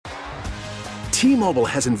T-Mobile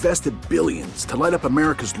has invested billions to light up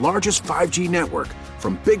America's largest 5G network,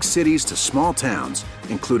 from big cities to small towns,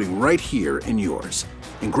 including right here in yours.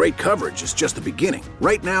 And great coverage is just the beginning.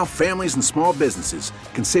 Right now, families and small businesses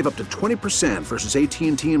can save up to 20% versus AT&T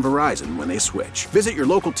and Verizon when they switch. Visit your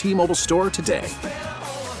local T-Mobile store today.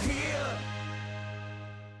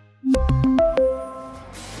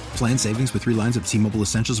 Plan savings with 3 lines of T-Mobile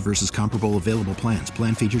Essentials versus comparable available plans.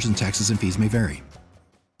 Plan features and taxes and fees may vary.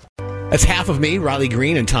 That's half of me, Riley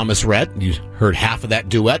Green, and Thomas Rhett. You heard half of that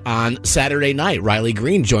duet on Saturday night. Riley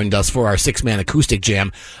Green joined us for our 6-man acoustic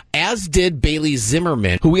jam, as did Bailey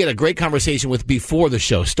Zimmerman, who we had a great conversation with before the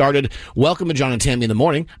show started. Welcome to John and Tammy in the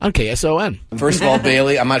Morning on KSON. First of all,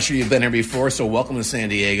 Bailey, I'm not sure you've been here before, so welcome to San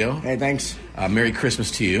Diego. Hey, thanks. Merry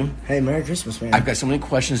Christmas to you. Hey, Merry Christmas, man. I've got so many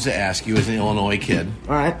questions to ask you as an Illinois kid.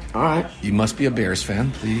 All right. You must be a Bears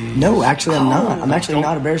fan, please. No, actually, I'm not. I'm actually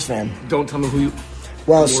not a Bears fan. Don't tell me who you...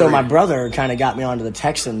 Well, so my brother kind of got me onto the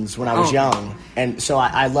Texans when I was young, and so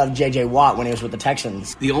I loved J.J. Watt when he was with the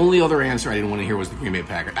Texans. The only other answer I didn't want to hear was the Green Bay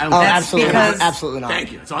Packers. Absolutely not. Absolutely not.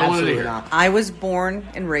 Thank you. That's all I wanted to hear. Not. I was born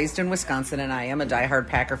and raised in Wisconsin, and I am a diehard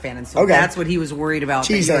Packer fan, and so that's what he was worried about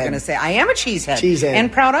that you were going to say. I am a cheesehead,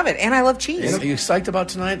 and proud of it, and I love cheese. Are you psyched about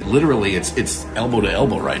tonight? Literally, it's elbow to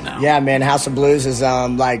elbow right now. Yeah, man. House of Blues is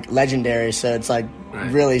like legendary, so it's like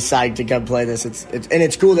really psyched to come play this.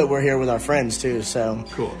 It's cool that we're here with our friends too. So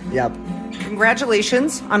cool. Yep.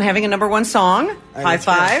 Congratulations on having a number one song. High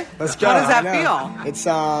five. Let's go. How does that feel? It's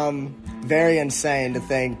very insane to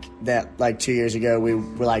think that like 2 years ago we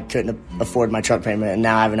were like couldn't afford my truck payment, and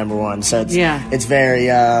now I have a number one. So it's very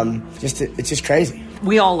it's just crazy.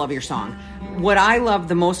 We all love your song. What I love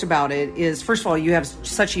the most about it is, first of all, you have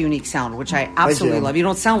such a unique sound, which I absolutely love. You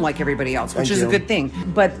don't sound like everybody else, which is a good thing.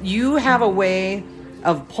 But you have a way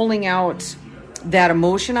of pulling out that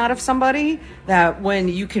emotion out of somebody that when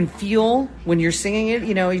you can feel when you're singing it,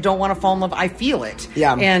 you don't want to fall in love. I feel it.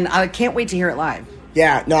 Yeah. And I can't wait to hear it live.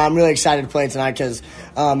 Yeah, no, I'm really excited to play it tonight because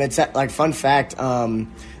it's like fun fact.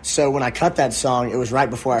 So when I cut that song, it was right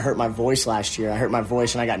before I hurt my voice last year. I hurt my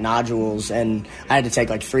voice and I got nodules, and I had to take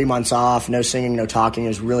like 3 months off, no singing, no talking. It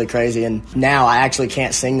was really crazy. And now I actually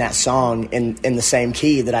can't sing that song in the same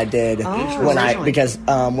key that I did when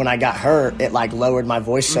I got hurt. It like lowered my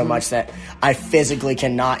voice so much that I physically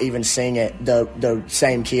cannot even sing it the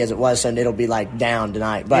same key as it was. So it'll be like down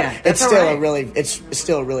tonight. But it's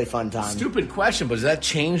still a really fun time. Stupid question, but does that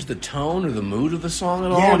change the tone or the mood of the song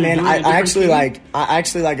at all? Yeah, man. I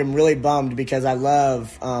actually I'm really bummed because I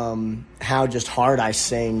love how just hard I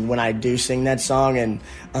sing when I do sing that song,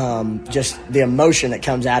 and just the emotion that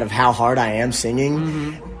comes out of how hard I am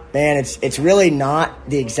singing. Man, it's really not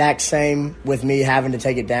the exact same with me having to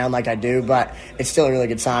take it down like I do, but it's still a really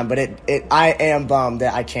good time. But I am bummed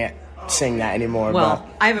that I can't sing that anymore. Well,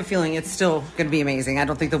 I have a feeling it's still going to be amazing. I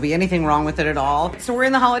don't think there'll be anything wrong with it at all. So we're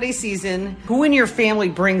in the holiday season. Who in your family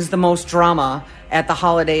brings the most drama at the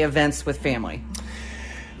holiday events with family?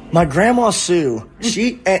 My grandma Sue,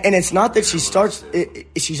 and it's not that she starts,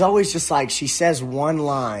 she's always just like, she says one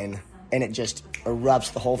line and it just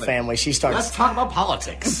erupts the whole family. She starts. Let's talk about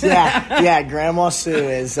politics. Yeah, Grandma Sue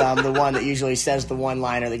is the one that usually says the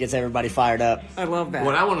one-liner that gets everybody fired up. I love that.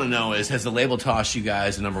 What I want to know is, has the label tossed you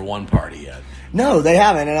guys a number one party yet? No, they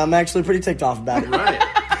haven't, and I'm actually pretty ticked off about it. Right.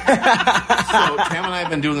 So Tam and I have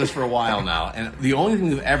been doing this for a while now, and the only thing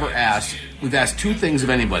we've asked 2 things of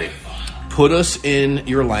anybody. Put us in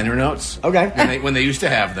your liner notes. Okay. When they used to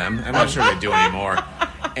have them. I'm not sure they do anymore.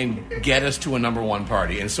 And get us to a number one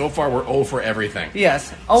party. And so far, we're 0 for everything.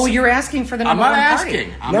 Yes. Oh, you're asking for the number one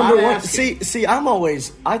party. I'm not asking. See, I'm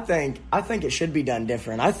always. I think it should be done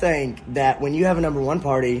different. I think that when you have a number one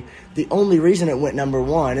party, the only reason it went number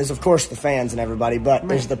one is, of course, the fans and everybody, but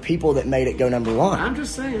there's the people that made it go number one. I'm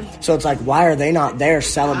just saying. So it's like, why are they not there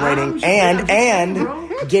celebrating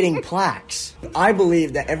and getting plaques? I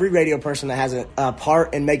believe that every radio person that has a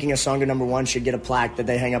part in making a song to number one should get a plaque that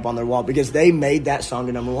they hang up on their wall because they made that song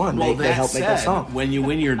to number one. Well, they helped make that song. When you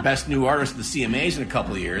win your Best New Artist at the CMAs in a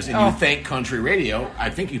couple of years and you thank country radio, I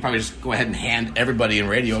think you probably just go ahead and hand everybody in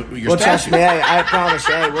radio your trust me, I promise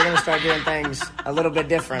you, we're going to start doing things a little bit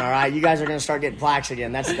different, all right? You guys are going to start getting plaques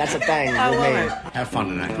again. That's a thing with me. Have fun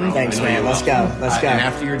tonight, bro. Thanks, man. Let's go. And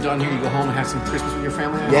after you're done here, you go home and have some Christmas with your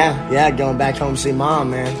family? Yeah, going back home to see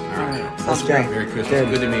Mom, man. All right. Let's go. Merry Christmas.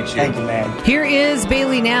 Good to meet you. Thank you, man. Here is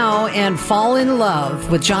Bailey now and Fall in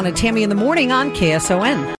Love with John and Tammy in the morning on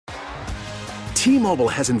KSON. T-Mobile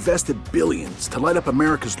has invested billions to light up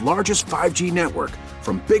America's largest 5G network,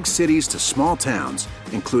 from big cities to small towns,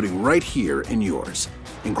 including right here in yours.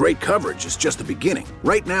 And great coverage is just the beginning.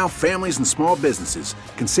 Right now, families and small businesses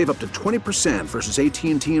can save up to 20% versus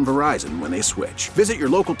AT&T and Verizon when they switch. Visit your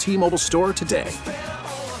local T-Mobile store today.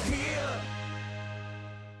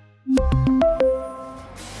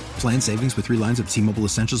 Plan savings with 3 lines of T-Mobile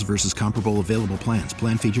Essentials versus comparable available plans.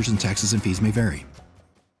 Plan features and taxes and fees may vary.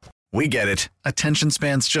 We get it. Attention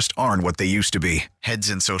spans just aren't what they used to be. Heads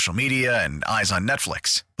in social media and eyes on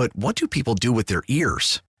Netflix. But what do people do with their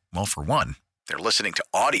ears? Well, for one, they're listening to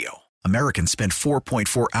audio. Americans spend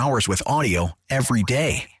 4.4 hours with audio every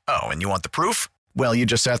day. Oh, and you want the proof? Well, you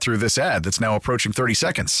just sat through this ad that's now approaching 30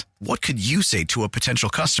 seconds. What could you say to a potential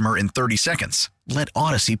customer in 30 seconds? Let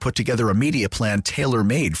Odyssey put together a media plan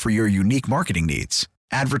tailor-made for your unique marketing needs.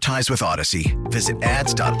 Advertise with Odyssey. Visit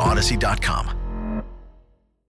ads.odyssey.com.